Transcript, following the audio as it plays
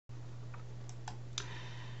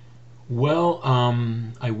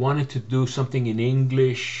I wanted to do something in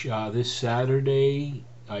English this Saturday.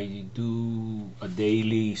 I do a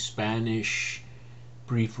daily Spanish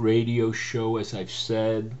brief radio show, as I've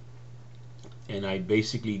said, and I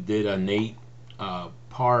basically did an 8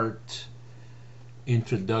 part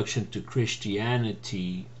introduction to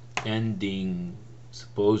Christianity, ending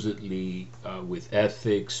supposedly with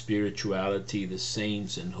ethics, spirituality, the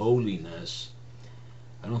saints, and holiness.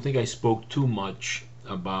 I don't think I spoke too much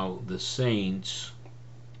about the saints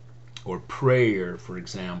or prayer, for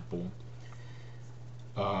example.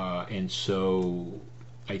 And so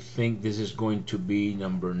I think this is going to be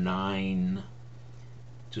number 9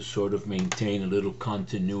 to sort of maintain a little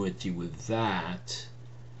continuity with that.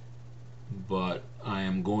 But I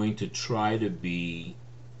am going to try to be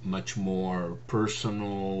much more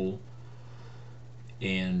personal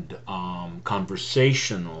and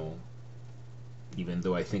conversational, even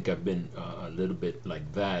though I think I've been a little bit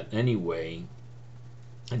like that anyway,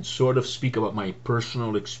 and sort of speak about my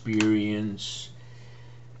personal experience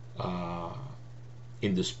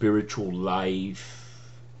in the spiritual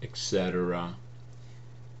life, etc.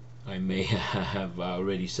 I may have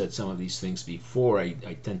already said some of these things before. I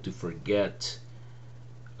tend to forget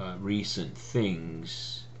recent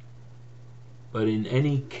things. But in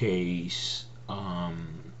any case,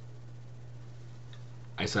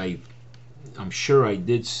 as I'm sure I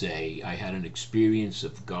did say, I had an experience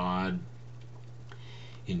of God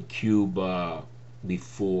in Cuba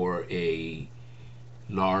before a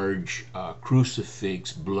large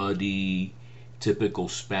crucifix, bloody, typical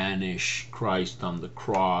Spanish Christ on the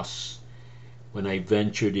cross, when I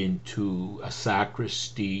ventured into a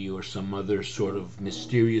sacristy or some other sort of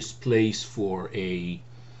mysterious place for a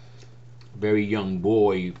very young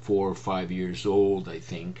boy, 4 or 5 years old, I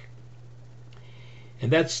think.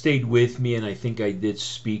 And that stayed with me, and I think I did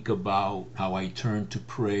speak about how I turned to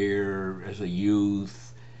prayer as a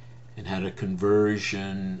youth and had a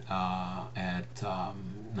conversion at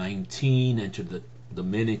 19, entered the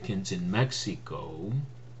Dominicans in Mexico,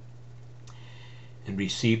 and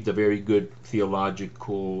received a very good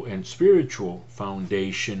theological and spiritual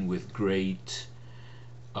foundation with great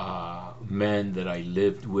men that I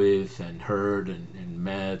lived with and heard and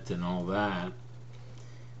met and all that.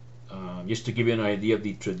 Just to give you an idea of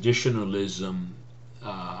the traditionalism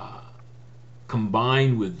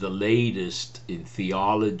combined with the latest in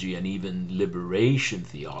theology and even liberation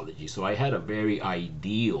theology. So I had a very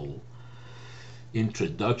ideal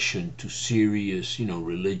introduction to serious,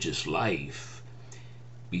 religious life,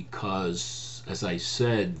 because, as I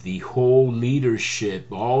said, the whole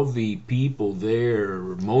leadership, all the people there,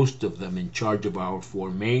 most of them in charge of our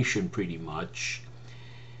formation pretty much,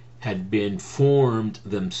 had been formed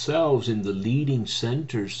themselves in the leading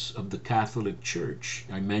centers of the Catholic Church.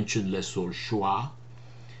 I mentioned Les Orchois,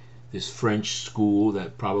 this French school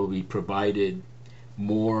that probably provided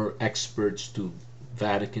more experts to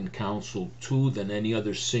Vatican Council II than any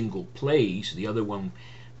other single place. The other one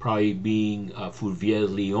probably being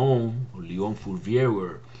Fourvière-Lyon, or Lyon-Fourvière,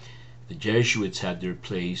 where the Jesuits had their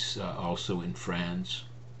place also in France.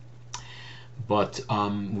 But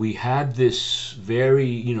we had this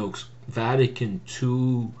very, Vatican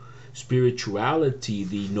II spirituality.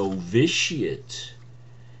 The novitiate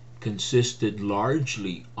consisted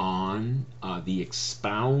largely on the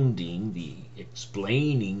expounding, the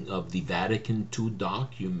explaining of the Vatican II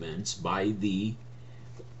documents by the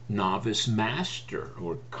novice master,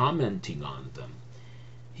 or commenting on them.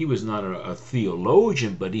 He was not a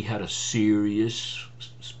theologian, but he had a serious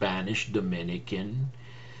Spanish Dominican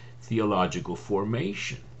theological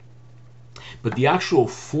formation. But the actual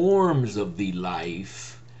forms of the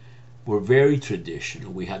life were very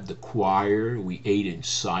traditional. We had the choir, we ate in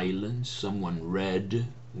silence, someone read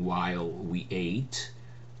while we ate,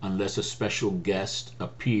 unless a special guest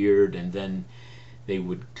appeared, and then they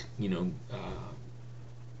would,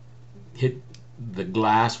 hit the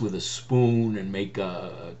glass with a spoon and make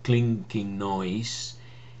a clinking noise,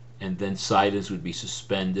 and then silence would be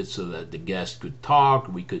suspended so that the guest could talk,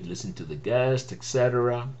 we could listen to the guest,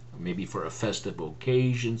 etc. Maybe for a festive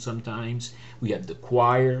occasion sometimes. We had the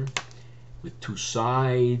choir with 2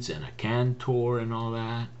 sides and a cantor and all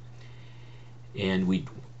that. And we,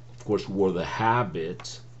 of course, wore the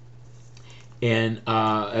habit. And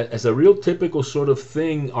as a real typical sort of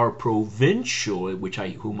thing, our provincial,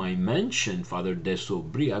 whom I mentioned, Father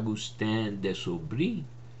Desaubry, Augustin Desaubry,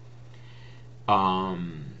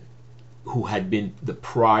 who had been the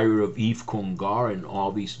prior of Yves Congar and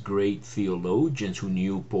all these great theologians who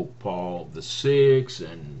knew Pope Paul VI,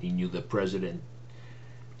 and he knew the president,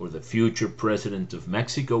 or the future president of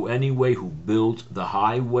Mexico anyway, who built the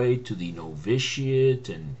highway to the novitiate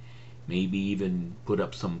and maybe even put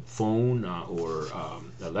up some phone or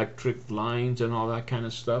electric lines and all that kind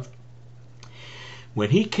of stuff. When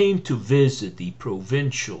he came to visit the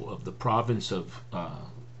provincial of the province of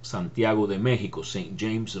Santiago de Mexico, St.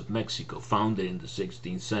 James of Mexico, founded in the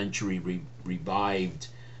 16th century, revived,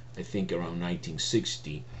 I think, around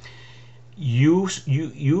 1960, you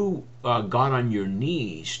got on your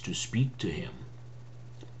knees to speak to him.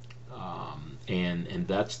 And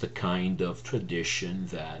that's the kind of tradition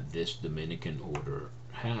that this Dominican order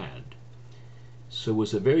had. So it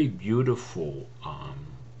was a very beautiful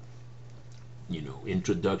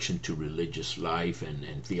introduction to religious life,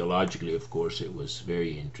 and theologically, of course, it was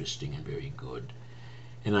very interesting and very good.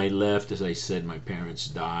 And I left, as I said, my parents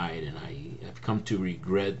died, and I have come to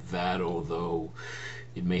regret that, although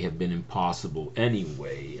it may have been impossible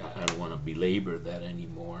anyway. I don't want to belabor that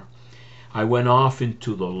anymore. I went off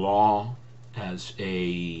into the law as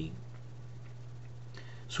a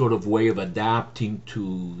sort of way of adapting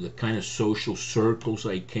to the kind of social circles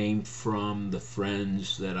I came from, the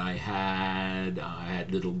friends that I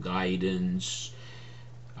had little guidance.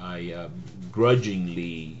 I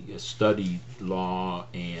grudgingly studied law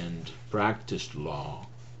and practiced law.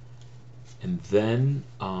 And then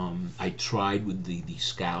I tried with the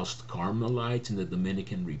Descalced Carmelites in the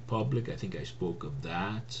Dominican Republic. I think I spoke of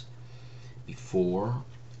that before.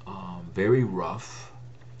 Very rough,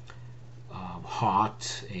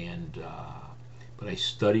 hot, but I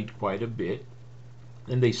studied quite a bit.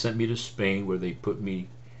 Then they sent me to Spain, where they put me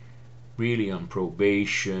really on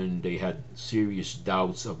probation. They had serious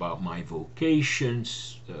doubts about my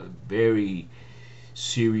vocations, very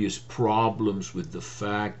serious problems with the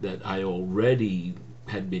fact that I already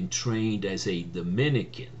had been trained as a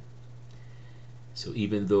Dominican. So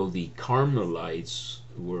even though the Carmelites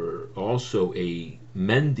were also a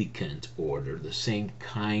mendicant order, the same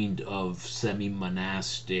kind of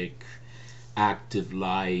semi-monastic, active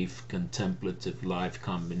life, contemplative life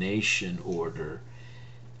combination order,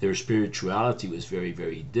 their spirituality was very,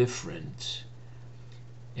 very different.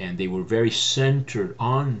 And they were very centered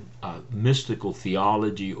on mystical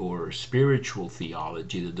theology or spiritual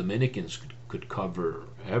theology. The Dominicans could cover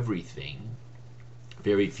everything.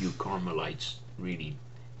 Very few Carmelites really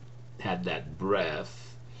had that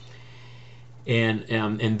breadth.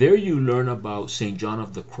 And there you learn about St. John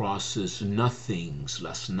of the Cross's nothings,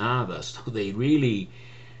 las nadas. So they really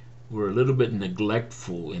were a little bit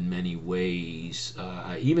neglectful in many ways.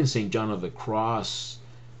 Even St. John of the Cross,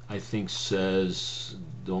 I think, says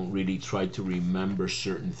don't really try to remember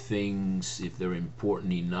certain things. If they're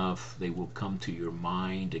important enough, they will come to your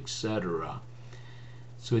mind, etc.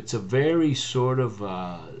 So it's a very sort of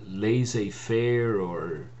laissez-faire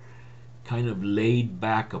or kind of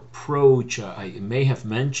laid-back approach. I may have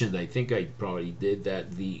mentioned, I think I probably did,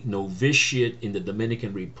 that the novitiate in the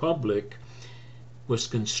Dominican Republic was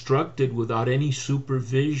constructed without any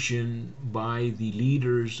supervision by the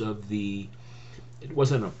leaders of the, it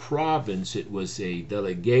wasn't a province, it was a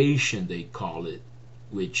delegation, they call it,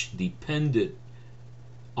 which depended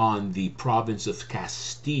on the province of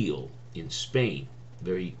Castile in Spain.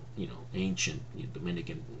 Very, ancient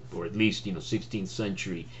Dominican, or at least, 16th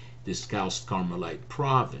century Descalced Carmelite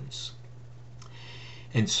province.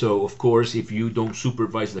 And so, of course, if you don't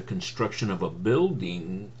supervise the construction of a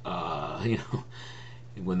building,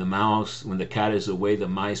 when the cat is away, the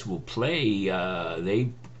mice will play. They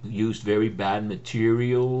used very bad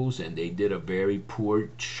materials, and they did a very poor,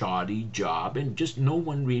 shoddy job, and just no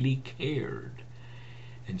one really cared.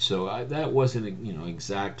 And so that wasn't,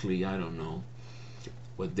 exactly, I don't know,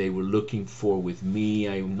 what they were looking for with me.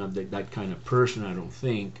 I'm not that kind of person, I don't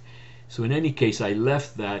think. So in any case, I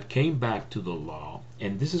left that, came back to the law,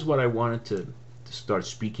 and this is what I wanted to start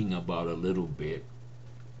speaking about a little bit.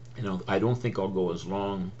 I don't think I'll go as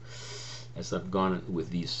long as I've gone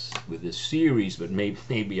with this series, but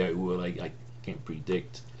maybe I will. I can't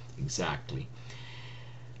predict exactly.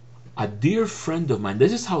 A dear friend of mine,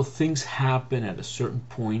 this is how things happen at a certain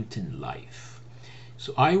point in life.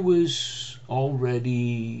 So I was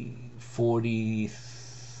already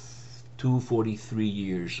 42, 43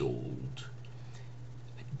 years old.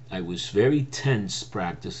 I was very tense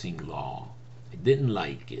practicing law. I didn't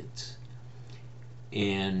like it.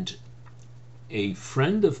 And a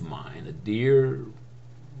friend of mine, a dear,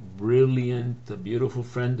 brilliant, a beautiful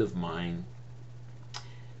friend of mine,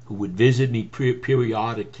 who would visit me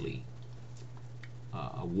periodically,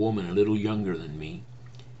 a woman a little younger than me,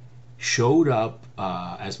 showed up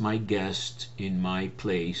as my guest in my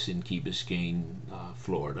place in Key Biscayne,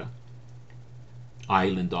 Florida,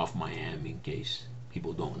 island off Miami, in case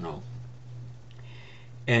people don't know.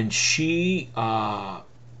 And she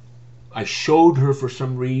I showed her for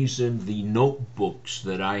some reason the notebooks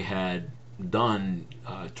that I had done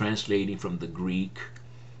translating from the Greek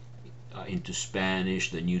into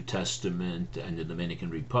Spanish, the New Testament, and the Dominican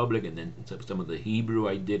Republic, and then some of the Hebrew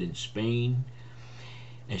I did in Spain.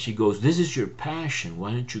 And she goes, "This is your passion.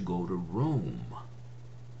 Why don't you go to Rome?"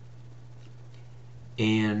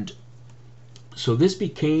 And so this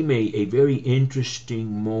became a very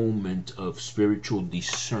interesting moment of spiritual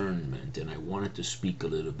discernment, and I wanted to speak a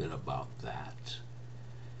little bit about that.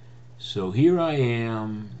 So here I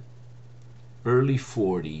am, early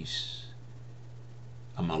 40s.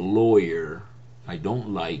 I'm a lawyer. I don't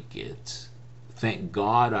like it. Thank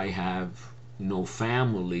God I have no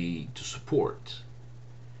family to support.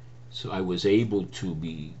 So I was able to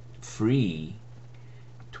be free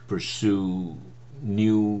to pursue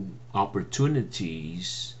new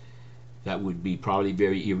opportunities that would be probably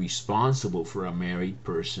very irresponsible for a married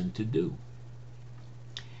person to do.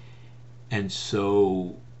 And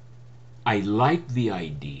so I liked the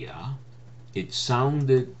idea. It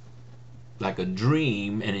sounded like a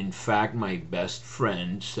dream, and in fact my best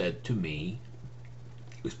friend said to me,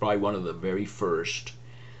 he was probably one of the very first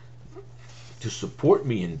to support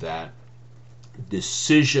me in that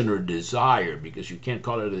decision or desire, because you can't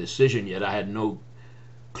call it a decision yet. I had no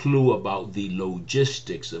clue about the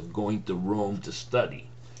logistics of going to Rome to study.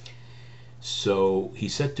 So he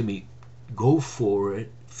said to me, "Go for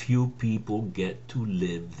it. Few people get to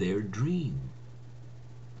live their dream."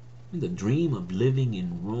 The dream of living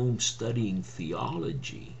in Rome studying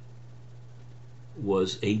theology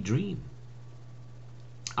was a dream.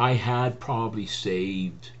 I had probably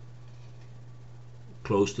saved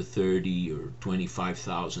close to $30,000 or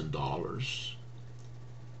 $25,000,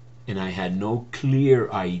 and I had no clear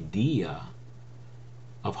idea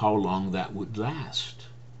of how long that would last.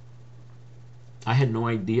 I had no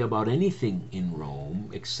idea about anything in Rome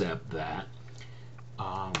except that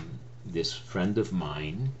this friend of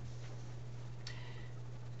mine,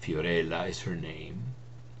 Fiorella is her name,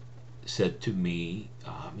 said to me,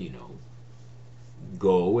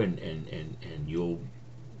 go and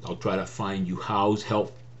I'll try to find you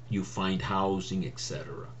help you find housing,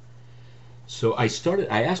 etc. So I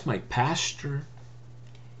asked my pastor,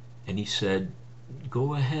 and he said,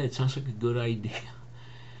 "Go ahead, sounds like a good idea."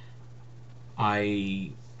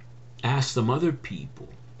 I asked some other people.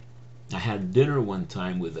 I had dinner one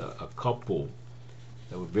time with a couple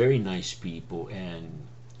that were very nice people, and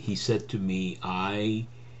he said to me, "I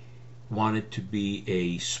wanted to be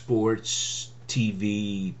a sports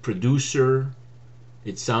TV producer."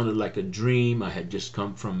 It sounded like a dream. I had just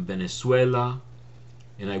come from Venezuela,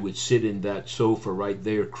 and I would sit in that sofa right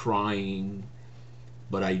there crying,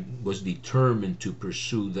 but I was determined to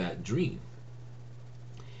pursue that dream.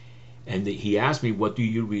 And he asked me, "What do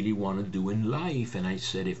you really want to do in life?" And I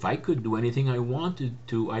said, if I could do anything I wanted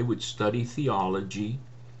to, I would study theology,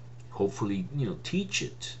 hopefully, teach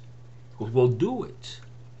it. Well, do it.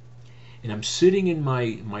 And I'm sitting in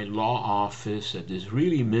my law office at this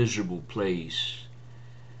really miserable place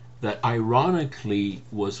that ironically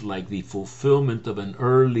was like the fulfillment of an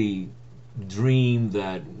early dream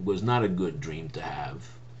that was not a good dream to have.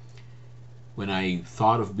 When I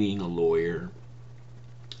thought of being a lawyer,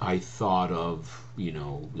 I thought of,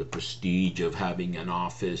 the prestige of having an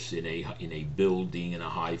office in a building in a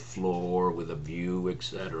high floor with a view,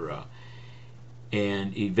 etc.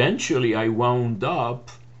 And eventually I wound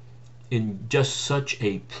up in just such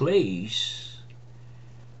a place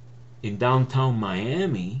in downtown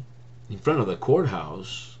Miami, in front of the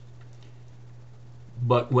courthouse.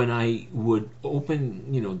 But when I would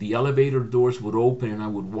open, the elevator doors would open and I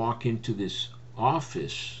would walk into this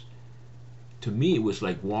office, to me it was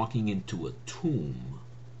like walking into a tomb.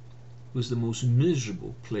 It was the most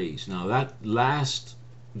miserable place. Now that last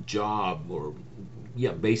job,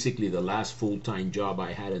 basically the last full-time job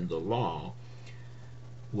I had in the law,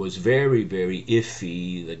 was very, very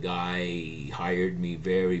iffy. The guy hired me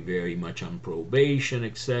very, very much on probation,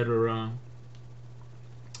 etc.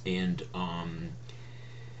 And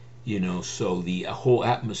so the whole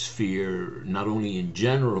atmosphere, not only in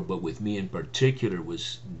general but with me in particular,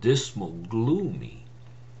 was dismal, gloomy.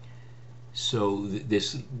 So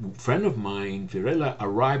this friend of mine, Fiorella,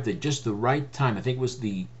 arrived at just the right time. I think it was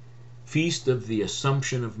the Feast of the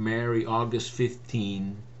Assumption of Mary, August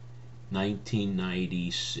 15,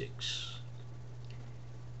 1996.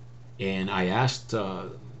 And I asked,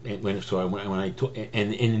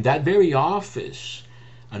 and in that very office,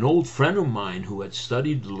 an old friend of mine who had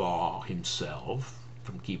studied law himself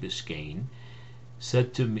from Key Biscayne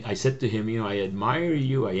said to me, I said to him, I admire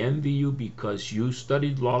you, I envy you because you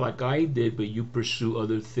studied law like I did, but you pursue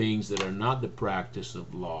other things that are not the practice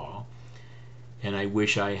of law. and I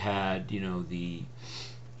wish I had, the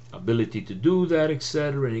ability to do that,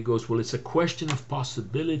 etc. And he goes, well, it's a question of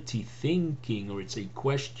possibility thinking, or it's a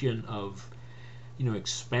question of,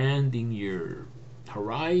 expanding your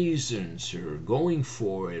horizons, or going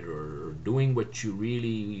for it, or doing what you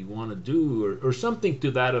really want to do, or something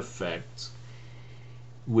to that effect,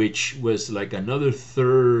 which was like another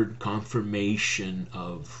third confirmation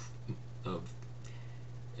of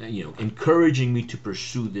encouraging me to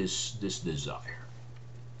pursue this desire.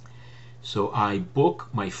 So I book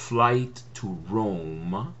my flight to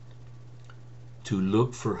Rome to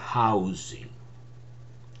look for housing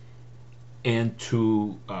and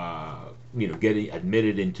to get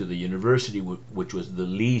admitted into the university, which was the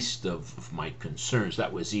least of my concerns.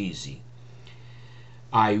 That was easy.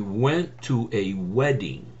 I went to a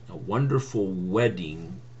wedding, a wonderful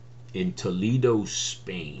wedding in Toledo,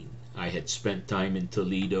 Spain. I had spent time in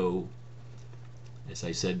Toledo, as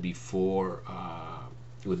I said before,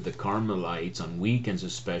 with the Carmelites on weekends,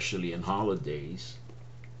 especially, and holidays.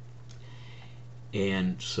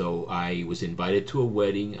 And so I was invited to a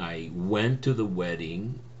wedding. I went to the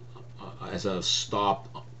wedding as a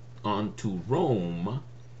stop on to Rome,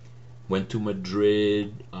 went to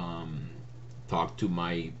Madrid, talked to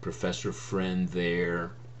my professor friend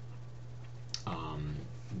there,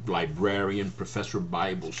 librarian, professor,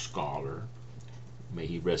 Bible scholar, may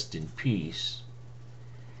he rest in peace.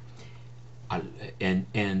 And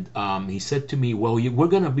he said to me, well, we're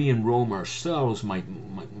going to be in Rome ourselves,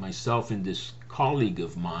 myself and this colleague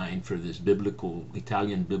of mine, for this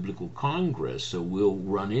Italian Biblical Congress, so we'll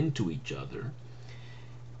run into each other.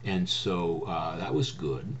 And so that was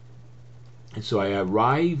good. And so I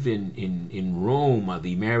arrived in Rome.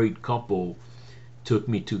 The married couple took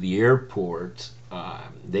me to the airport.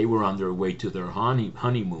 They were on their way to their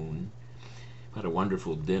honeymoon. Had a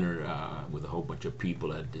wonderful dinner with a whole bunch of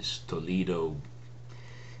people at this Toledo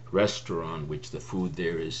restaurant, which the food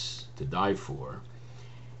there is to die for.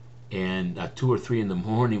 And at 2 or 3 in the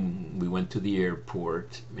morning, we went to the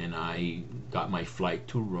airport, and I got my flight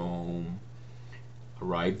to Rome.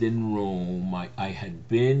 Arrived in Rome. I had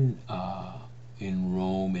been in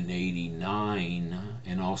Rome in '89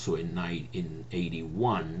 and also in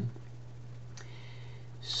 '81.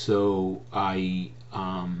 So I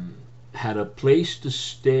had a place to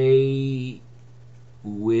stay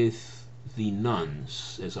with the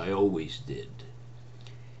nuns, as I always did.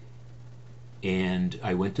 And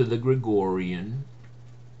I went to the Gregorian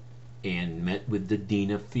and met with the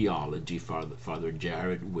Dean of Theology, Father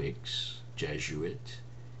Jared Wicks, Jesuit.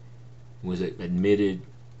 Was admitted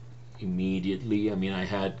immediately. I mean, I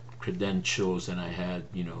had credentials and I had,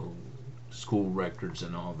 school records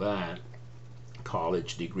and all that.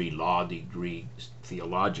 College degree, law degree,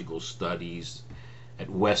 theological studies at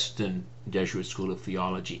Weston Jesuit School of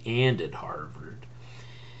Theology and at Harvard.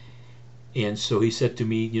 And so he said to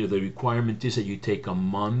me, the requirement is that you take a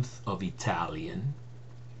month of Italian.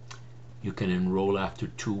 You can enroll after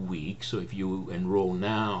 2 weeks. So if you enroll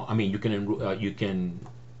now, you can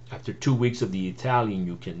after 2 weeks of the Italian,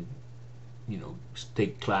 you can,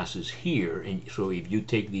 take classes here. And so if you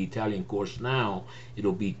take the Italian course now,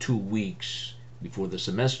 it'll be 2 weeks before the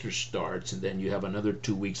semester starts, and then you have another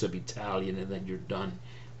 2 weeks of Italian, and then you're done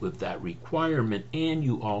with that requirement. And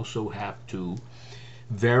you also have to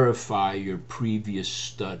verify your previous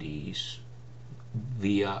studies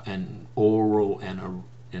via an oral and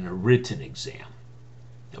a written exam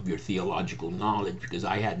of your theological knowledge, because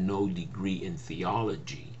I had no degree in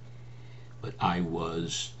theology, but I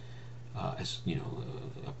was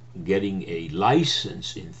getting a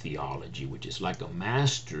license in theology, which is like a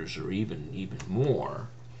master's or even more.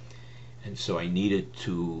 And so I needed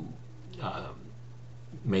to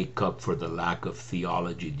make up for the lack of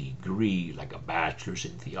theology degree, like a bachelor's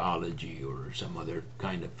in theology or some other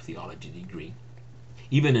kind of theology degree.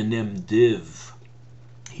 Even an MDiv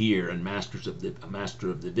here, and Master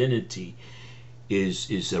of Divinity,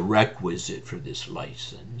 is a requisite for this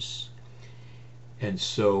license. And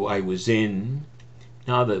so I was in.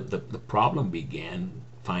 Now the problem began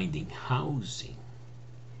finding housing.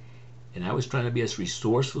 And I was trying to be as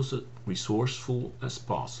resourceful as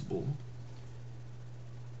possible.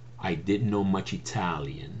 I didn't know much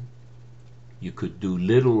Italian. You could do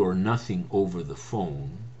little or nothing over the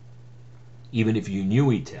phone. Even if you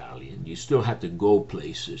knew Italian, you still had to go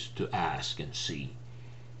places to ask and see.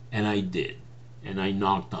 And I did. And I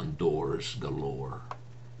knocked on doors galore.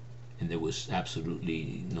 And there was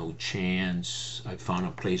absolutely no chance. I found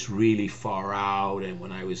a place really far out, and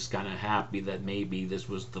when I was kind of happy that maybe this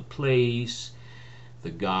was the place, the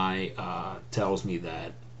guy tells me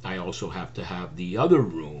that I also have to have the other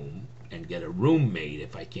room and get a roommate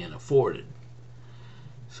if I can't afford it.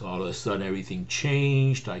 So all of a sudden everything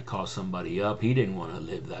changed. I called somebody up. He didn't want to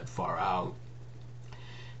live that far out.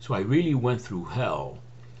 So I really went through hell.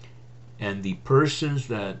 And the persons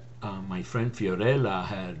that my friend Fiorella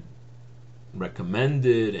had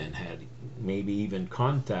recommended and had maybe even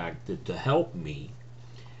contacted to help me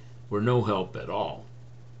were no help at all.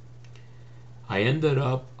 I ended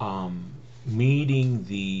up meeting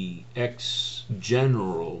the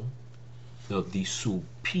ex-general of the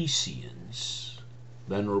Sulpicians,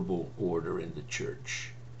 venerable order in the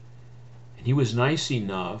church. And he was nice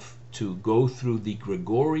enough to go through the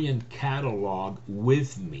Gregorian catalog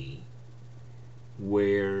with me,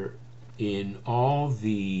 where in all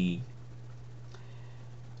the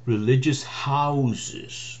religious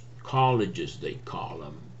houses, colleges they call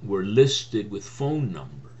them, were listed with phone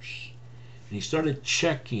numbers. And he started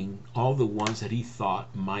checking all the ones that he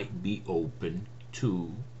thought might be open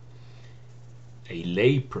to a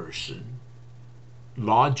lay person,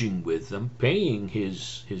 lodging with them, paying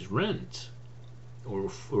his rent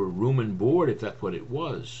or room and board if that's what it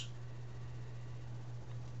was.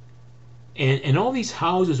 And all these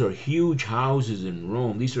houses are huge houses in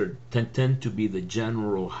Rome. These tend to be the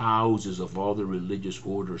general houses of all the religious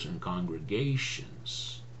orders and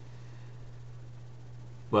congregations.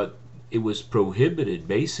 But it was prohibited,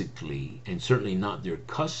 basically, and certainly not their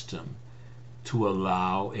custom, to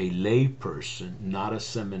allow a lay person, not a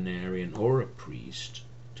seminarian or a priest,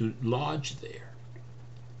 to lodge there.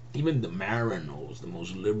 Even the Marinos, the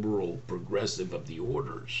most liberal, progressive of the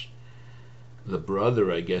orders, the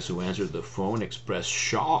brother, I guess, who answered the phone expressed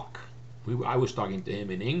shock. I was talking to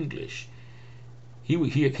him in English. He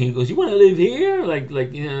goes, "You want to live here?" Like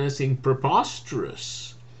it seemed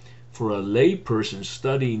preposterous for a lay person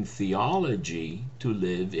studying theology to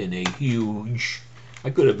live in a huge.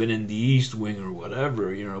 I could have been in the East Wing or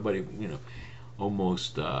whatever, but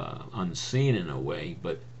almost unseen in a way.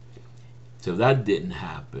 But so that didn't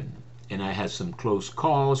happen. And I had some close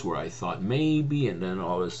calls where I thought maybe, and then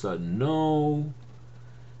all of a sudden, no.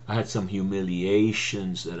 I had some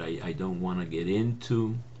humiliations that I don't want to get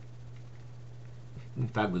into. In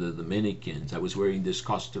fact, with the Dominicans, I was wearing this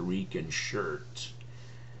Costa Rican shirt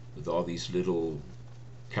with all these little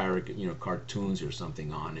cartoons or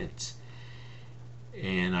something on it.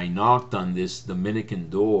 And I knocked on this Dominican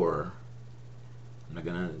door. I'm not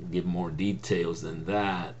going to give more details than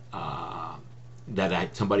that.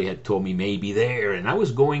 Somebody had told me maybe there, and I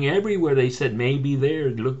was going everywhere. They said maybe there,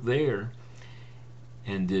 look there.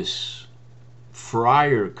 And this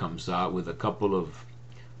friar comes out with a couple of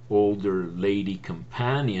older lady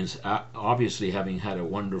companions, obviously having had a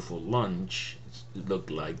wonderful lunch, it looked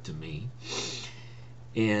like to me.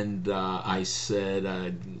 And I said,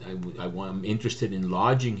 I'm interested in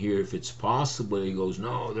lodging here if it's possible. He goes,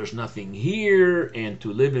 "No, there's nothing here, and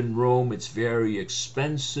to live in Rome, it's very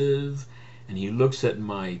expensive." And he looks at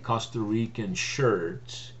my Costa Rican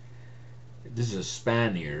shirt. This is a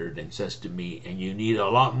Spaniard, and says to me, "And you need a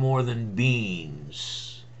lot more than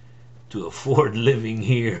beans to afford living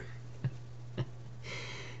here." So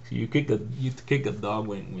you kick a dog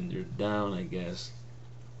when they're down, I guess.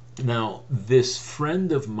 Now, this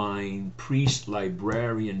friend of mine, priest,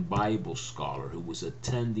 librarian, Bible scholar, who was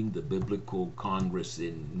attending the Biblical Congress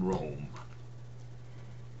in Rome,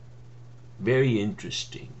 very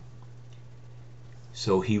interesting.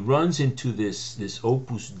 So he runs into this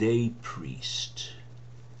Opus Dei priest.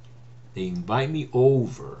 They invite me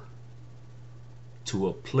over to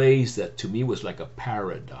a place that to me was like a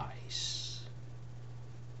paradise.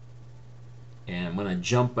 And I'm going to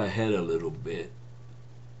jump ahead a little bit.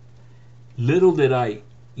 Little did I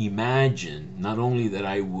imagine not only that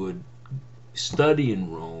I would study in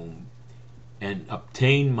Rome and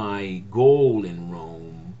obtain my goal in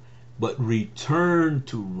Rome, but return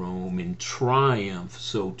to Rome in triumph,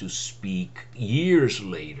 so to speak, years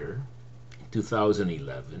later,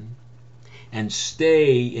 2011, and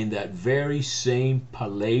stay in that very same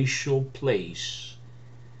palatial place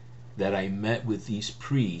that I met with these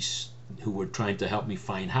priests who were trying to help me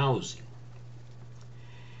find housing.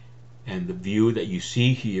 And the view that you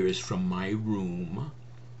see here is from my room.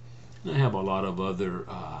 I have a lot of other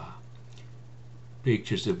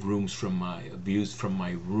pictures of views from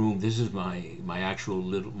my room. This is my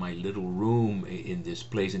little room in this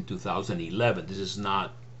place in 2011. This is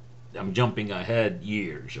not, I'm jumping ahead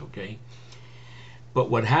years, okay? But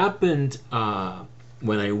what happened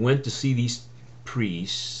when I went to see these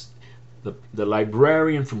priests, the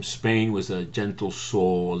librarian from Spain was a gentle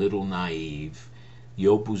soul, a little naive. The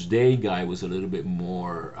Opus Dei guy was a little bit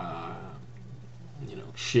more,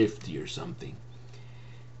 shifty or something.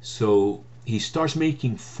 So he starts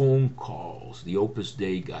making phone calls. The Opus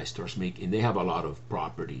Dei guy starts making, and they have a lot of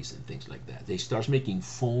properties and things like that. They starts making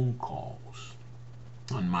phone calls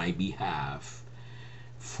on my behalf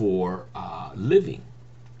for living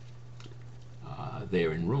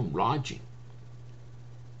there in Rome, lodging.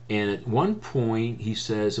 And at one point he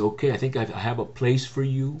says, okay, I think I have a place for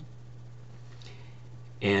you.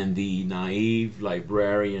 And the naive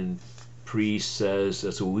librarian priest says,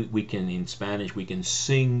 so we can, in Spanish, we can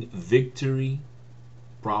sing victory,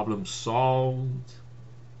 problem solved.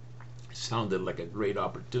 It sounded like a great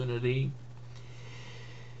opportunity.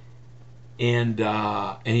 And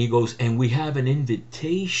he goes, and we have an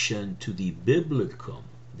invitation to the Biblicum,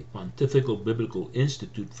 the Pontifical Biblical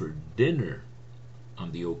Institute, for dinner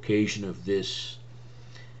on the occasion of this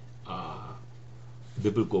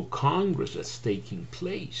biblical congress that's taking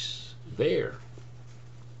place there.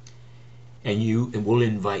 And we'll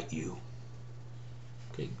invite you.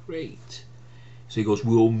 Okay, great. So he goes,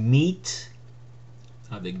 we'll meet.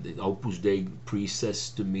 The Opus Dei priest says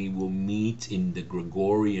to me, we'll meet in the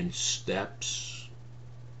Gregorian steps.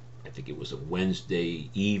 I think it was a Wednesday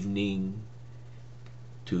evening,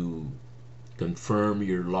 to confirm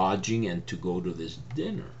your lodging and to go to this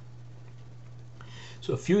dinner.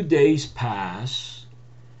 So a few days pass.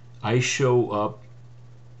 I show up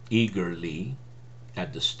eagerly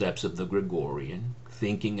at the steps of the Gregorian,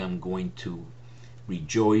 thinking I'm going to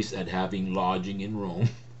rejoice at having lodging in Rome,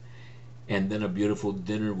 and then a beautiful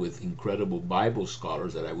dinner with incredible Bible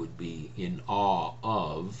scholars that I would be in awe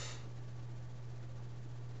of.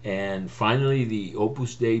 And finally the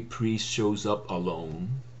Opus Dei priest shows up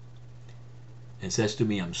alone and says to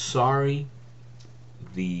me, I'm sorry,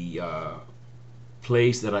 the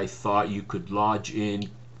place that I thought you could lodge in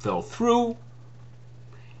fell through,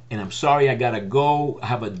 and I'm sorry, I gotta go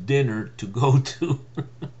have a dinner to go to,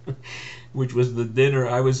 which was the dinner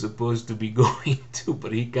I was supposed to be going to.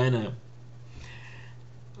 But he kind of,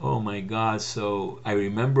 oh my God. So I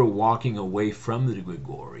remember walking away from the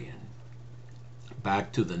Gregorian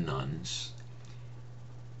back to the nuns,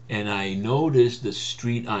 and I noticed the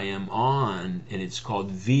street I am on, and it's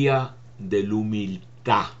called Via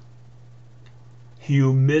dell'Umiltà,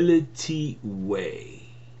 Humility Way.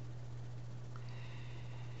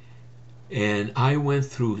 And I went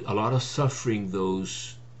through a lot of suffering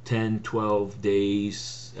those 10, 12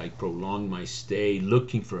 days. I prolonged my stay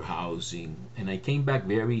looking for housing, and I came back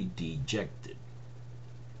very dejected.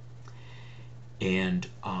 And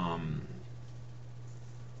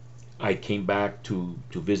I came back to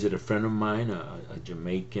visit a friend of mine, a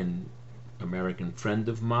Jamaican American friend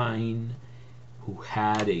of mine, who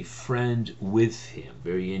had a friend with him,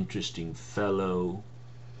 very interesting fellow,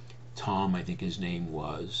 Tom, I think his name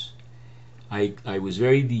was. I was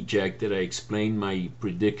very dejected. I explained my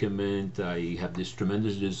predicament. I have this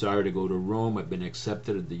tremendous desire to go to Rome. I've been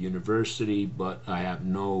accepted at the university, but I have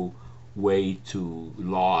no way to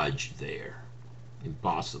lodge there.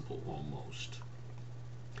 Impossible, almost.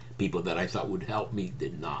 People that I thought would help me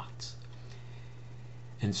did not.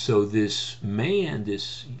 And so this man,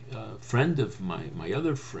 this friend of my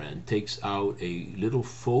other friend, takes out a little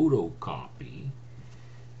photocopy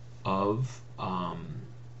of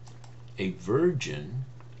a virgin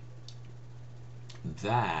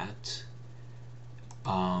that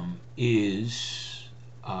is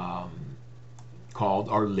called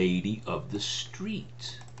Our Lady of the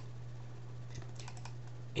Street.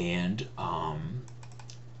 And I'm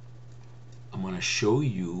going to show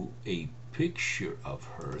you a picture of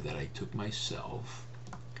her that I took myself.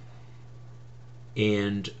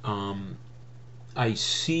 And I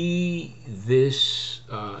see this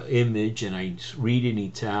image, and I read in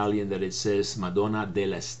Italian that it says Madonna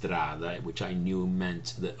della Strada, which I knew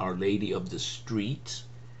meant that Our Lady of the Street,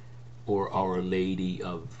 or Our Lady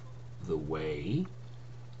of the Way.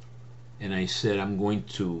 And I said, I'm going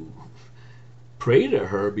to pray to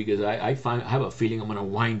her because I have a feeling I'm going to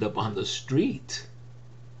wind up on the street.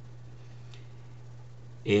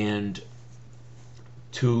 And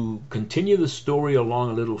to continue the story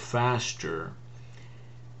along a little faster,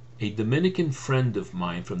 a Dominican friend of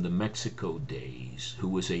mine from the Mexico days, who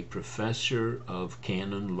was a professor of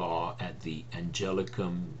canon law at the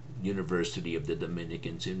Angelicum University of the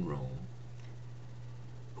Dominicans in Rome,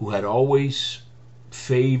 who had always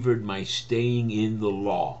favored my staying in the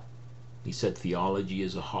law. He said theology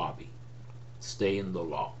is a hobby. Stay in the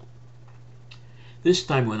law. This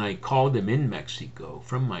time when I called him in Mexico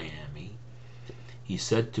from Miami, he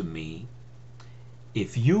said to me,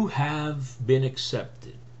 if you have been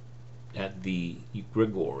accepted at the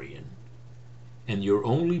Gregorian and your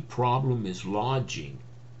only problem is lodging,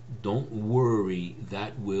 don't worry,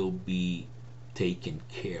 that will be taken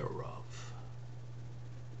care of.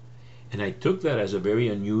 And I took that as a very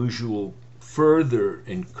unusual further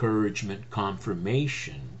encouragement,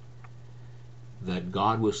 confirmation that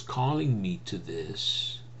God was calling me to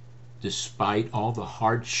this despite all the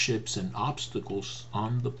hardships and obstacles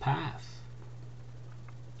on the path.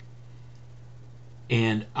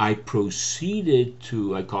 And I proceeded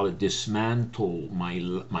to, I call it, dismantle my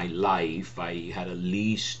life. I had a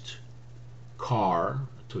leased car,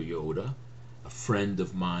 a Toyota. A friend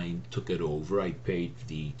of mine took it over. I paid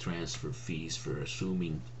the transfer fees for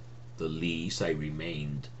assuming the lease. I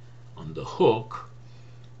remained on the hook,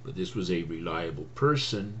 but this was a reliable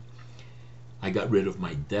person. I got rid of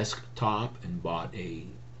my desktop and bought a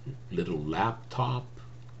little laptop.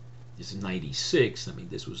 This is 96. I mean,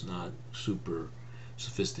 this was not super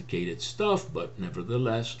sophisticated stuff, but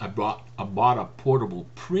nevertheless, I bought a portable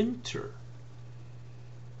printer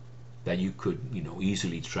that you could,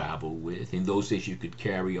 easily travel with. In those days, you could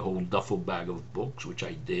carry a whole duffel bag of books, which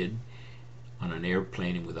I did on an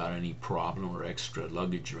airplane and without any problem or extra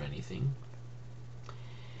luggage or anything.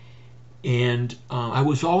 And I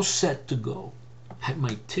was all set to go. Had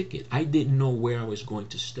my ticket. I didn't know where I was going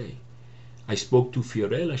to stay. I spoke to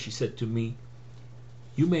Fiorella. She said to me,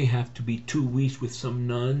 you may have to be 2 weeks with some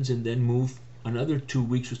nuns and then move another 2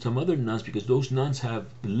 weeks with some other nuns, because those nuns have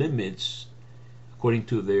limits, according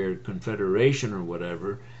to their confederation or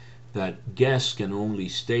whatever, that guests can only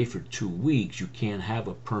stay for 2 weeks. You can't have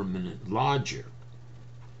a permanent lodger.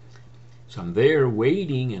 So I'm there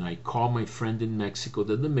waiting, and I call my friend in Mexico,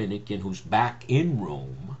 the Dominican, who's back in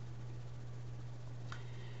Rome,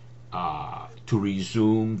 to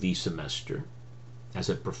resume the semester as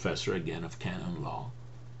a professor again of canon law.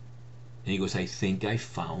 And he goes, I think I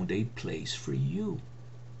found a place for you.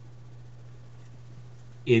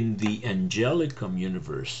 In the Angelicum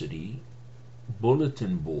University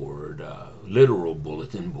bulletin board, literal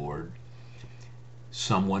bulletin board,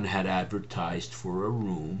 someone had advertised for a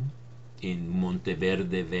room in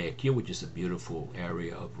Monteverde Vecchio, which is a beautiful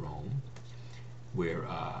area of Rome, where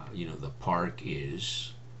the park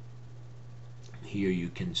is. Here you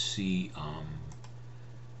can see,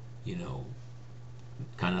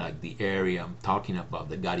 kind of like the area I'm talking about,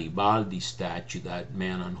 the Garibaldi statue. That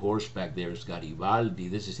man on horseback there is Garibaldi.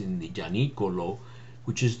 This is in the Gianicolo,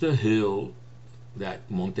 which is the hill that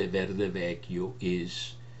Monteverde Vecchio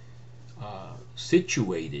is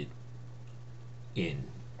situated in.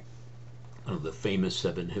 One of the famous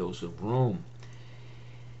 7 hills of Rome.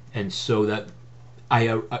 And so that I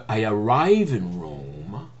arrive in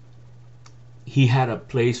Rome. He had a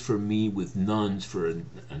place for me with nuns for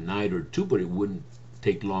a night or two, but it wouldn't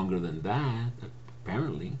take longer than that,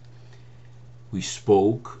 apparently. We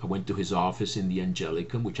spoke. I went to his office in the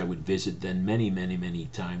Angelicum, which I would visit then many, many, many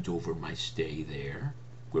times over my stay there.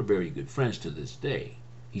 We're very good friends to this day.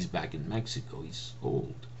 He's back in Mexico. He's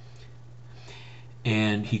old.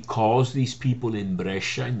 And he calls these people in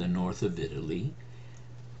Brescia, in the north of Italy.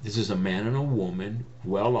 This is a man and a woman,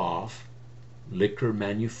 well off, liquor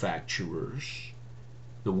manufacturers.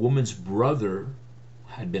 The woman's brother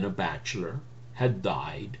had been a bachelor, had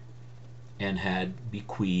died, and had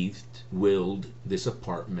bequeathed, willed this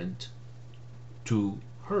apartment to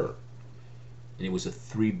her. And it was a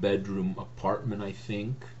 3-bedroom apartment, I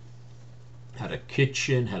think. Had a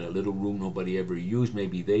kitchen, had a little room nobody ever used.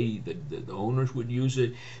 Maybe the owners would use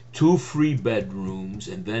it. 2 free bedrooms,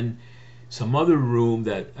 and then some other room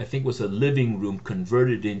that I think was a living room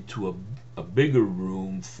converted into a bigger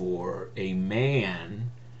room for a man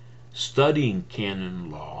studying canon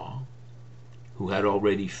law who had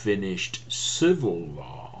already finished civil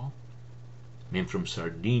law, a man from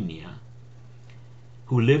Sardinia,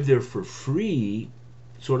 who lived there for free,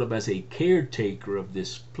 sort of as a caretaker of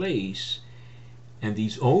this place. And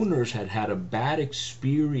these owners had had a bad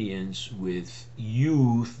experience with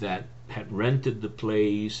youth that had rented the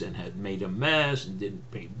place and had made a mess and didn't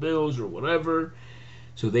pay bills or whatever.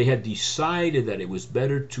 So they had decided that it was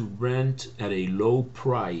better to rent at a low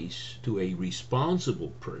price to a responsible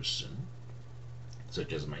person,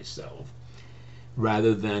 such as myself,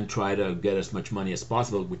 rather than try to get as much money as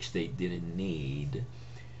possible, which they didn't need,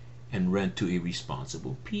 and rent to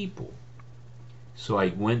irresponsible people. So I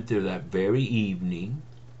went there that very evening,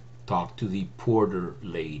 talked to the porter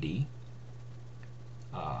lady,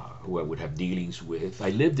 who I would have dealings with. I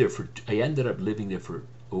ended up living there for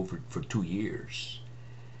 2 years.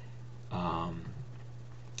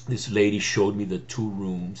 This lady showed me the 2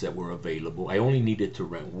 rooms that were available. I only needed to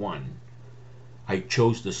rent one. I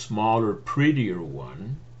chose the smaller, prettier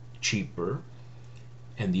one, cheaper,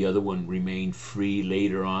 and the other one remained free.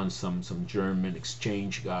 Later on, some German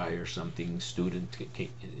exchange guy or something, student,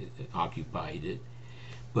 occupied it.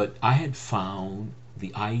 But I had found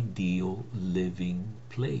the ideal living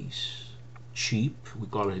place. Cheap, we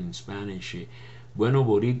call it in Spanish, bueno,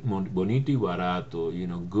 bonito y barato, you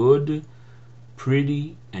know, good,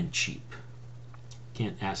 pretty, and cheap.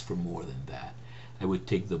 Can't ask for more than that. I would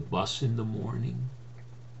take the bus in the morning.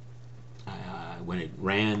 When it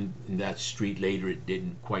ran in that street later, it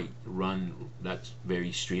didn't quite run that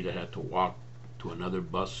very street. I had to walk to another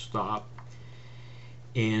bus stop.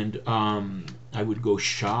 And I would go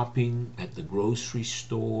shopping at the grocery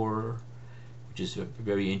store, which is a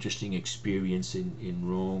very interesting experience in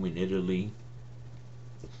Rome, in Italy.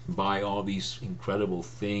 Buy all these incredible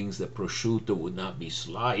things. The prosciutto would not be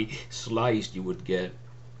sliced. You would get,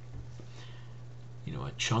 you know,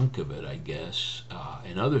 a chunk of it, I guess,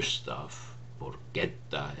 and other stuff.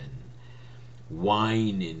 Porchetta and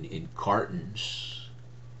wine in cartons.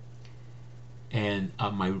 And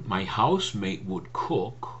my housemate would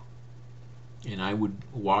cook, and I would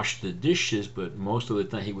wash the dishes, but most of the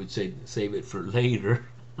time he would say save it for later.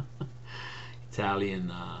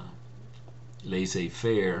 Italian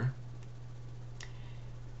laissez-faire.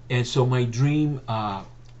 And so my dream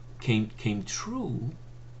came true,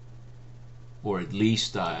 or at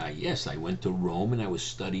least yes, I went to Rome and I was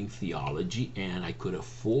studying theology, and I could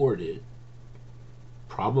afford it.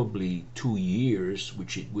 Probably 2 years,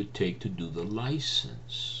 which it would take to do the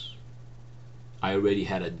license. I already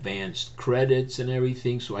had advanced credits and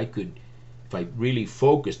everything, so I could, if I really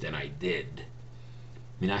focused, and I did. I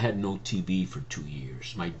mean, I had no TV for 2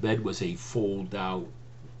 years. My bed was a fold-out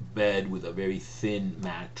bed with a very thin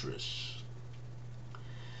mattress.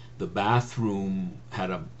 The bathroom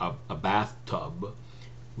had a bathtub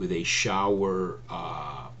with a shower,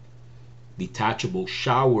 detachable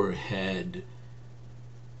shower head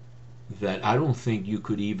that I don't think you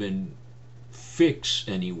could even fix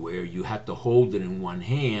anywhere. You had to hold it in one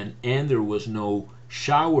hand, and there was no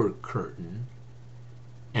shower curtain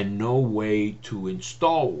and no way to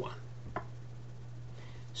install one,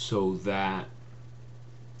 so that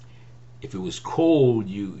if it was cold,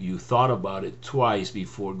 you thought about it twice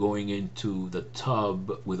before going into the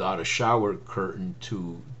tub without a shower curtain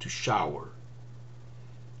to shower.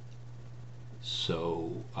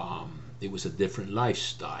 So it was a different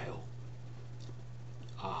lifestyle.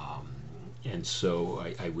 And so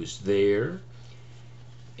I was there.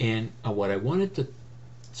 And what I wanted to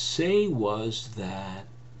say was that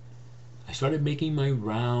I started making my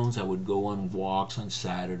rounds. I would go on walks on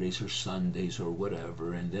Saturdays or Sundays or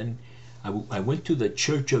whatever. And then I went to the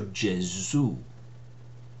Church of Jesus,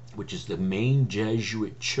 which is the main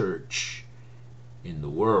Jesuit church in the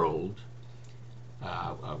world,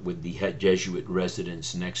 with the Jesuit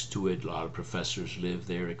residence next to it. A lot of professors live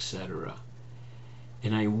there, etc.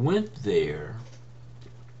 And I went there,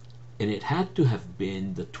 and it had to have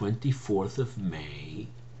been the 24th of May,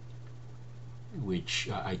 which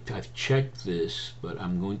I've checked this, but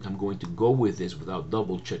I'm going to go with this without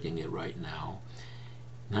double checking it right now.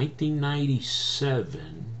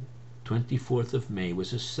 1997, 24th of May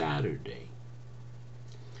was a Saturday.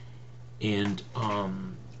 And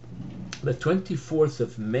the 24th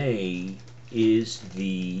of May is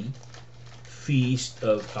the feast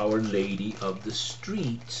of Our Lady of the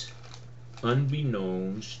Street,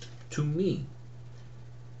 unbeknownst to me.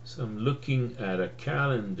 So I'm looking at a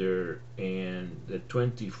calendar, and the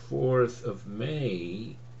 24th of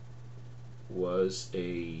May was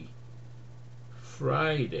a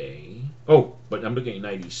Friday. Oh, but I'm looking at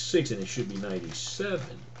 96, and it should be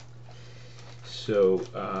 97. So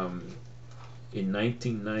in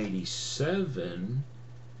 1997,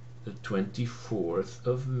 the 24th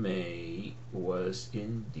of May was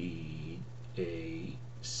indeed a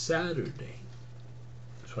Saturday.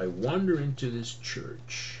 So I wander into this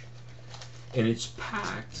church, and it's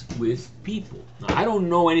packed with people. Now, I don't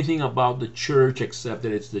know anything about the church except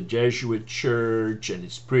that it's the Jesuit church and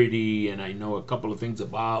it's pretty, and I know a couple of things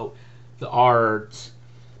about the art,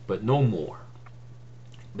 but no more.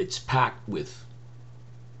 It's packed with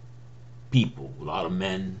people, a lot of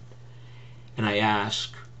men. And I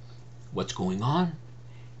ask, what's going on?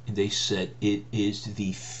 And they said, it is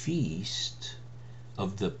the feast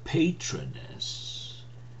of the patroness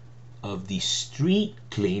of the street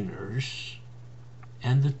cleaners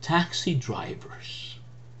and the taxi drivers,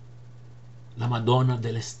 La Madonna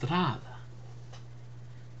dell'Estrada.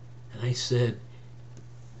 And I said,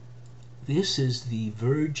 this is the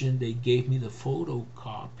Virgin they gave me the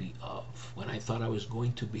photocopy of when I thought I was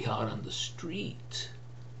going to be out on the street.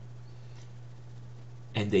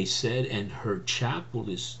 And they said, and her chapel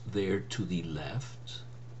is there to the left.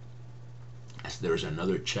 As there's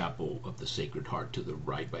another chapel of the Sacred Heart to the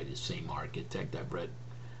right by the same architect. I've read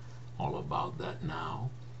all about that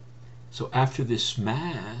now. So after this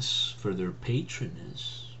Mass for their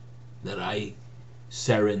patroness that I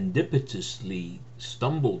serendipitously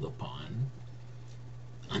stumbled upon,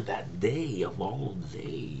 on that day of all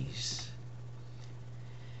days,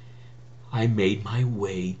 I made my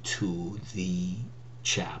way to the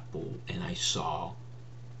chapel and I saw,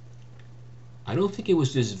 I don't think it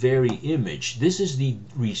was this very image. This is the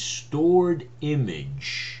restored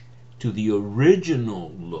image to the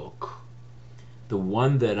original look. The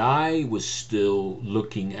one that I was still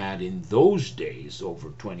looking at in those days, over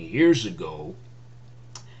 20 years ago,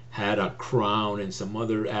 had a crown and some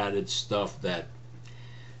other added stuff that,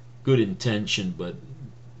 good intention, but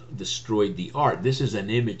destroyed the art. This is an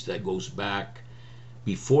image that goes back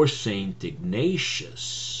before Saint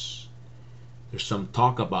Ignatius. There's some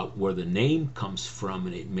talk about where the name comes from,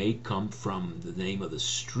 and it may come from the name of the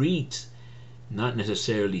street, not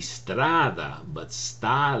necessarily Strada, but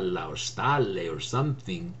Stalla or Stalle or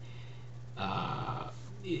something.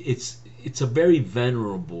 It's a very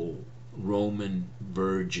venerable Roman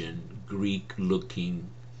Virgin, Greek-looking,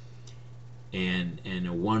 and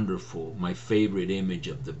a wonderful, my favorite image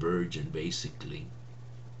of the Virgin, basically.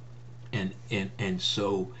 And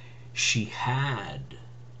so she had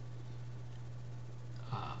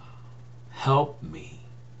helped me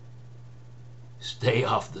stay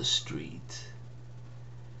off the street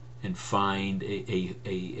and find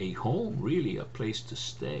a home, really, a place to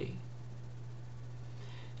stay.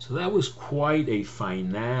 So that was quite a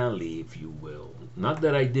finale, if you will. Not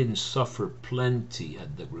that I didn't suffer plenty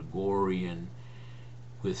at the Gregorian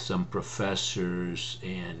with some professors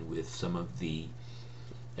and with some of the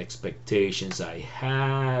expectations I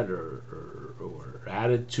had or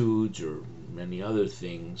attitudes or many other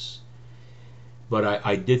things. But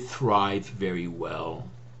I did thrive very well.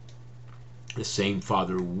 The same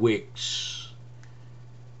Father Wicks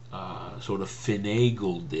sort of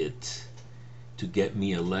finagled it to get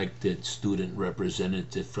me elected student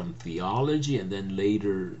representative from theology, and then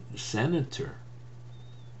later senator,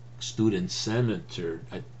 student senator,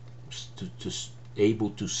 to able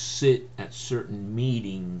to sit at certain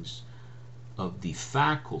meetings of the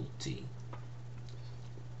faculty.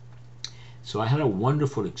 So I had a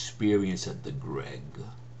wonderful experience at the Greg,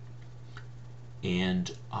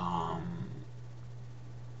 and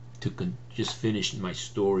just finish my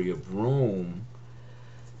story of Rome,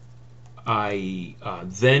 I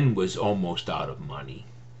then was almost out of money,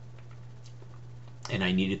 and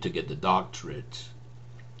I needed to get the doctorate.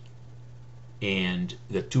 And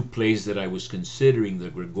the two plays that I was considering,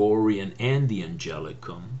 the Gregorian and the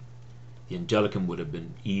Angelicum would have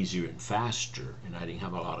been easier and faster, and I didn't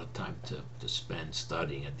have a lot of time to spend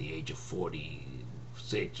studying at the age of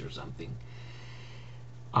 46 or something.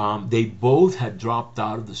 They both had dropped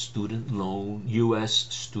out of the U.S.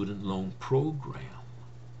 student loan program.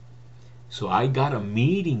 So I got a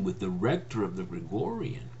meeting with the rector of the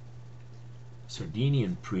Gregorian,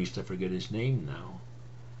 Sardinian priest, I forget his name now.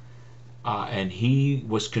 And he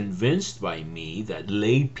was convinced by me that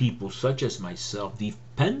lay people such as myself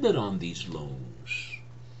depended on these loans,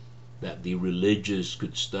 that the religious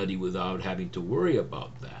could study without having to worry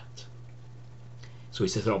about that. So he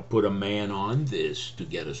said, I'll put a man on this to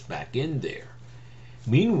get us back in there.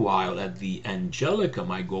 Meanwhile, at the Angelicum,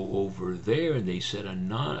 I go over there, and they said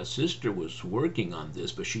a sister was working on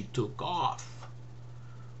this, but she took off.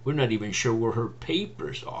 We're not even sure where her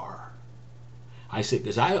papers are. I said,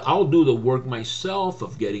 because I'll do the work myself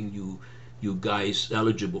of getting you guys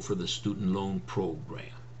eligible for the student loan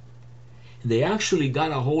program. And they actually got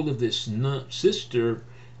a hold of this sister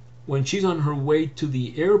when she's on her way to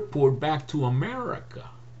the airport back to America.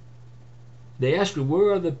 They asked her,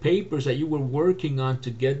 where are the papers that you were working on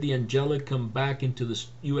to get the Angelicum back into the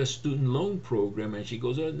U.S. student loan program? And she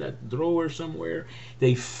goes, oh, in that drawer somewhere.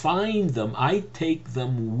 They find them. I take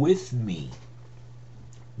them with me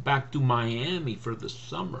back to Miami for the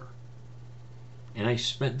summer. And I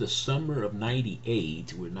spent the summer of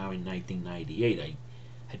 98, we're now in 1998, I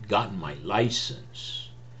had gotten my license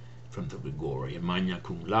from the Gregorian, magna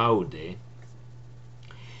cum laude.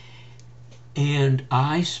 And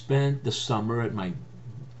I spent the summer at my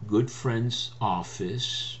good friend's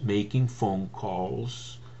office making phone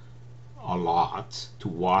calls a lot to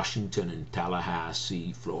Washington and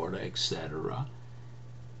Tallahassee, Florida, etc.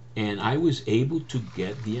 And I was able to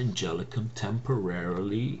get the Angelicum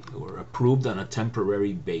temporarily, or approved on a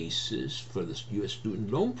temporary basis for the U.S.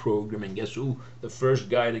 student loan program. And guess who? The first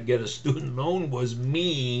guy to get a student loan was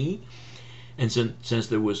me. And since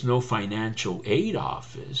there was no financial aid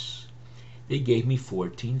office, they gave me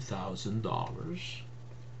 $14,000.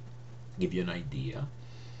 Give you an idea.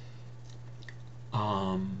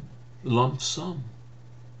 Lump sum.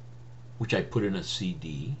 which I put in a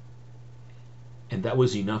CD. And that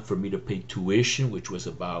was enough for me to pay tuition, which was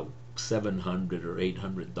about $700 or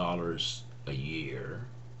 $800 a year.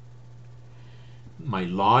 My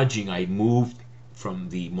lodging, I moved from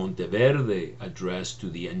the Monteverde address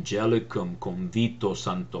to the Angelicum Convito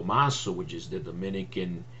San Tommaso, which is the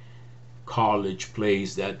Dominican college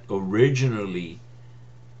place that originally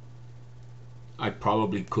I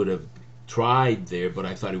probably could have tried there, but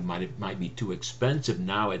I thought it might be too expensive.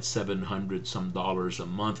 Now at $700 some a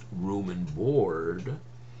month, room and board,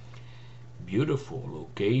 beautiful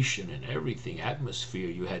location and everything, atmosphere.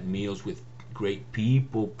 You had meals with great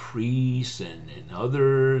people, priests and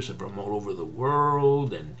others from all over the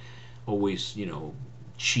world, and always, you know,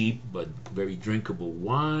 cheap but very drinkable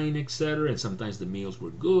wine, etc. And sometimes the meals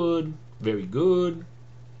were good, very good,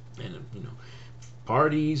 and you know,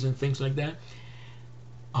 parties and things like that.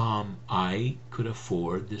 I could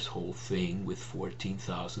afford this whole thing with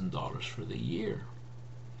 $14,000 for the year.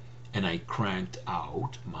 And I cranked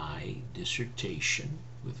out my dissertation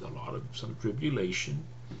with some tribulation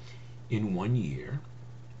in 1 year,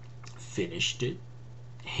 finished it,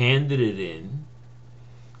 handed it in,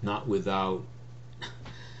 not without,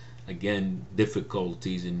 again,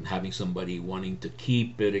 difficulties in having somebody wanting to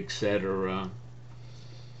keep it, etc.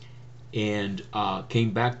 And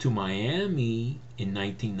came back to Miami in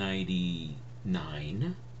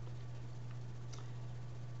 1999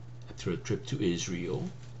 after a trip to Israel,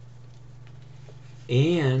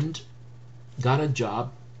 and got a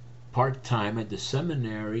job part-time at the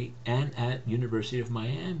seminary and at University of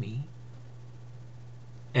Miami.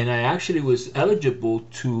 And I actually was eligible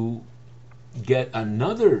to get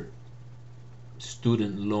another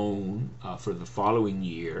student loan for the following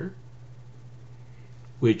year,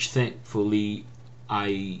 which thankfully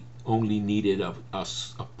I only needed a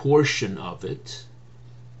portion of it,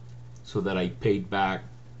 so that I paid back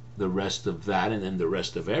the rest of that and then the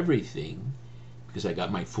rest of everything, because I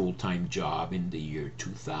got my full-time job in the year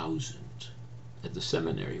 2000 at the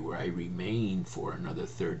seminary, where I remained for another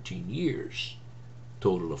 13 years,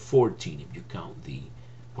 total of 14 if you count the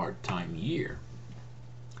part-time year.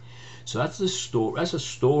 So that's the story. That's a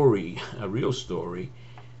story, a real story,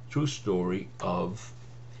 true story of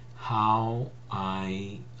how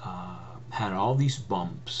I had all these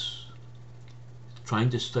bumps, trying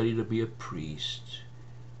to study to be a priest,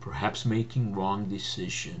 perhaps making wrong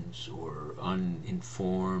decisions or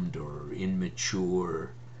uninformed or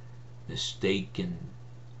immature, mistaken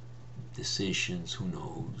decisions, who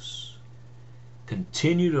knows.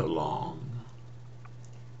 Continued along,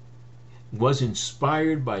 was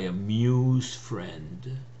inspired by a muse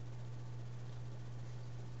friend,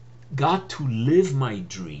 got to live my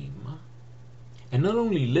dream, and not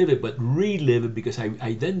only live it, but relive it, because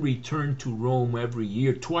I then returned to Rome every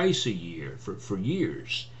year, twice a year, for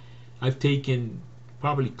years. I've taken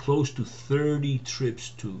probably close to 30 trips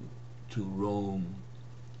to Rome.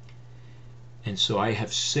 And so I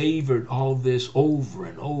have savored all this over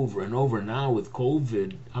and over and over. Now with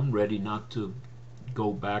COVID, I'm ready not to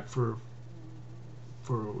go back for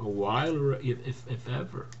a while, or if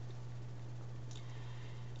ever.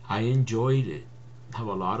 I enjoyed it. Have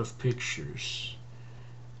a lot of pictures.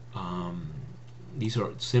 These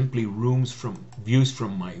are simply views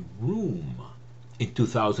from my room in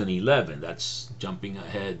 2011. That's jumping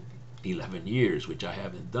ahead 11 years, which I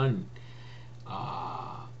haven't done.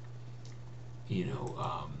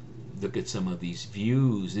 Look at some of these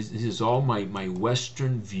views. This is all my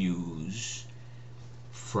Western views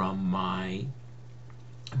from my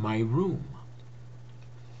room,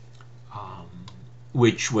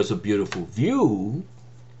 which was a beautiful view,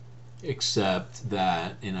 except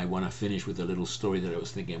that, and I want to finish with a little story that I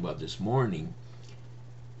was thinking about this morning.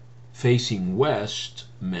 Facing west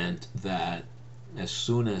meant that as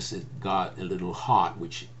soon as it got a little hot,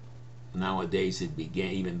 which nowadays it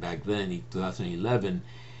began, even back then in 2011,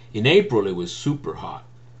 in April it was super hot.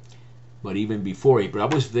 But even before April, I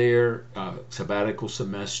was there, sabbatical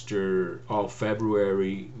semester, all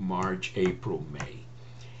February, March, April, May.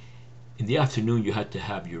 In the afternoon, you had to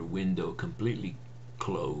have your window completely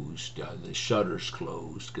closed, the shutters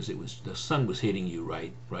closed, because the sun was hitting you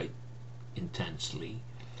right intensely.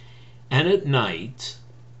 And at night,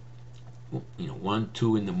 1,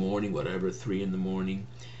 2 in the morning, whatever, 3 in the morning,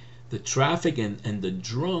 the traffic and the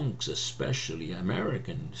drunks, especially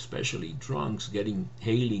especially drunks,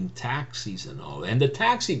 hailing taxis and all, and the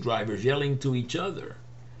taxi drivers yelling to each other,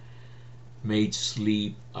 made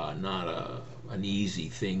sleep not an easy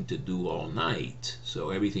thing to do all night. So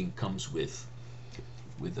everything comes with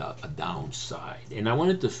a downside. And I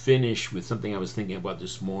wanted to finish with something I was thinking about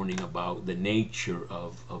this morning, about the nature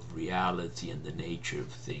of reality and the nature of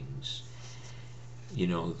things. You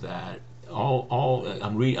know that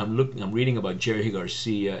I'm reading about Jerry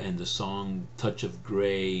Garcia and the song "Touch of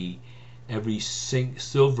Gray." Every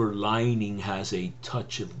silver lining has a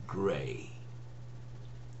touch of gray,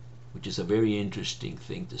 which is a very interesting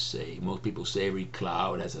thing to say. Most people say every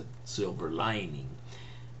cloud has a silver lining,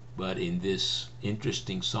 but in this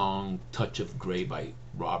interesting song, "Touch of Gray" by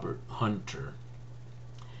Robert Hunter,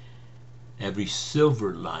 every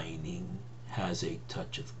silver lining has a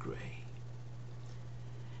touch of gray.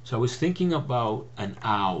 So I was thinking about an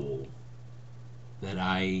owl that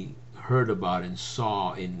I heard about and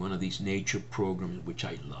saw in one of these nature programs, which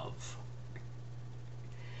I love.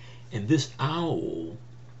 And this owl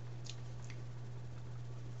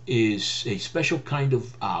is a special kind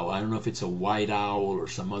of owl. I don't know if it's a white owl or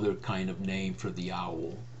some other kind of name for the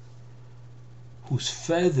owl, whose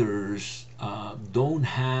feathers don't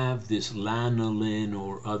have this lanolin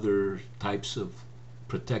or other types of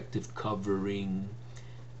protective covering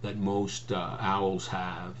that most owls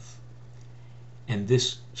have. And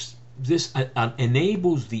this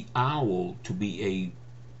enables the owl to be a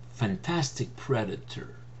fantastic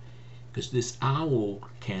predator, because this owl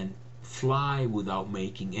can fly without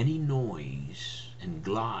making any noise and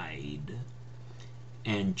glide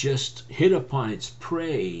and just hit upon its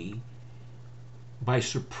prey by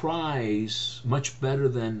surprise much better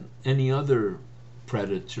than any other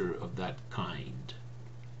predator of that kind.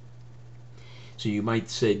 So you might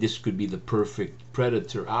say this could be the perfect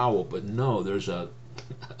predator owl, but no, there's a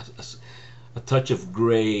touch of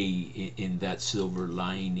gray in that silver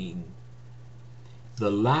lining. The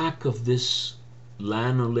lack of this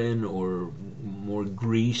lanolin or more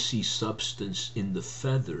greasy substance in the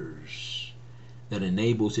feathers that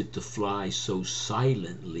enables it to fly so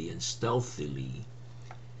silently and stealthily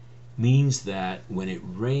means that when it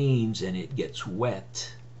rains and it gets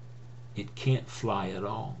wet, it can't fly at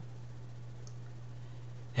all.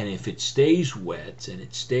 And if it stays wet and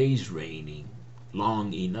it stays raining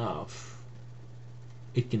long enough,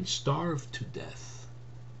 it can starve to death.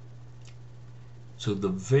 So I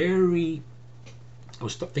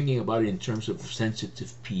was thinking about it in terms of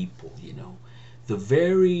sensitive people, you know. The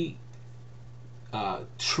very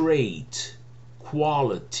trait,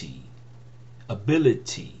 quality,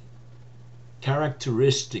 ability,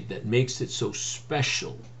 characteristic that makes it so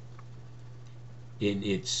special in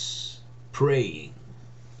its preying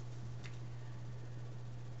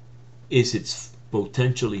is its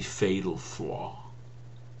potentially fatal flaw.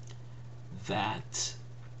 That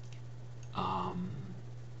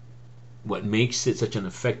what makes it such an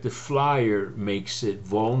effective flyer makes it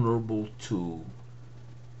vulnerable to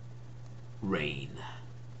rain,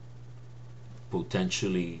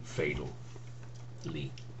 potentially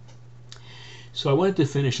fatally. So I wanted to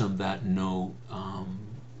finish on that note.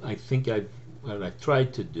 I think what I've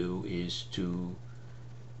tried to do is to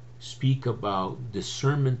speak about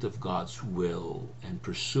discernment of God's will and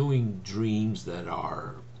pursuing dreams that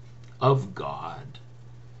are of God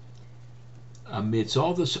amidst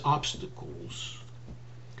all these obstacles,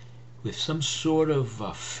 with some sort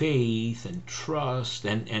of faith and trust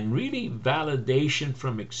and really validation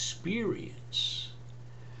from experience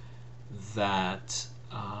that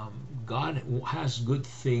God has good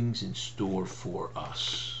things in store for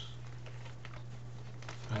us.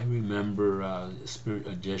 I remember a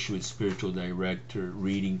Jesuit spiritual director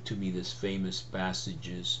reading to me this famous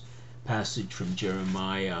passage from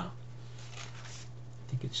Jeremiah.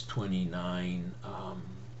 I think it's 29.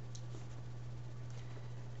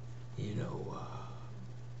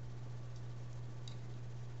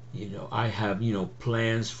 I have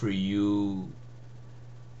plans for you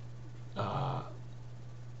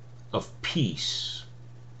of peace,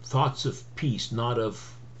 thoughts of peace, not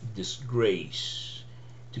of disgrace,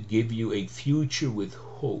 to give you a future with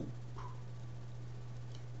hope.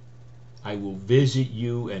 I will visit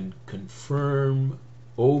you and confirm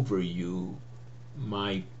over you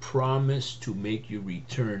my promise to make you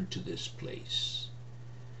return to this place.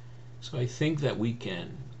 So I think that we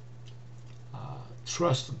can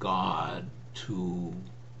trust God to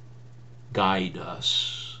guide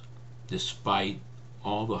us despite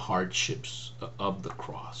all the hardships of the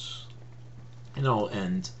cross. And I'll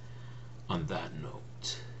end on that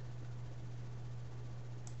note.